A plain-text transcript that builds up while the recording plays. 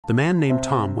The man named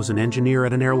Tom was an engineer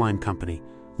at an airline company,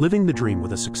 living the dream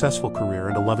with a successful career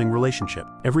and a loving relationship.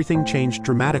 Everything changed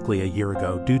dramatically a year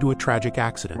ago due to a tragic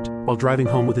accident. While driving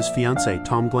home with his fiancée,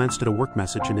 Tom glanced at a work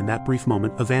message, and in that brief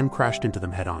moment, a van crashed into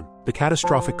them head-on. The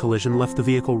catastrophic collision left the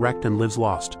vehicle wrecked and lives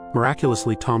lost.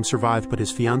 Miraculously, Tom survived, but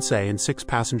his fiancée and 6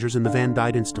 passengers in the van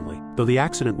died instantly. Though the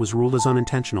accident was ruled as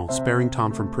unintentional, sparing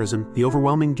Tom from prison, the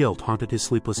overwhelming guilt haunted his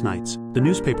sleepless nights. The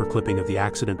newspaper clipping of the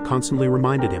accident constantly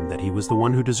reminded him that he was the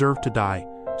one who deserved to die,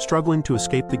 struggling to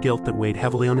escape the guilt that weighed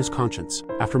heavily on his conscience.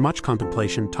 After much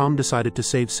contemplation, Tom decided to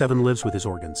save 7 lives with his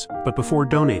organs. But before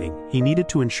donating, he needed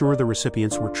to ensure the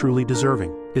recipients were truly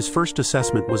deserving. His first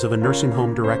assessment was of a nursing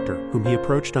home director, whom he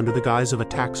approached under the guise of a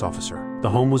tax officer. The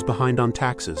home was behind on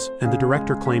taxes, and the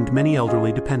director claimed many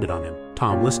elderly depended on him.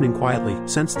 Tom, listening quietly,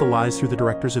 sensed the lies through the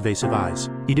director's evasive eyes.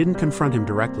 He didn't confront him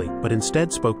directly, but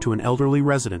instead spoke to an elderly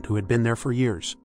resident who had been there for years.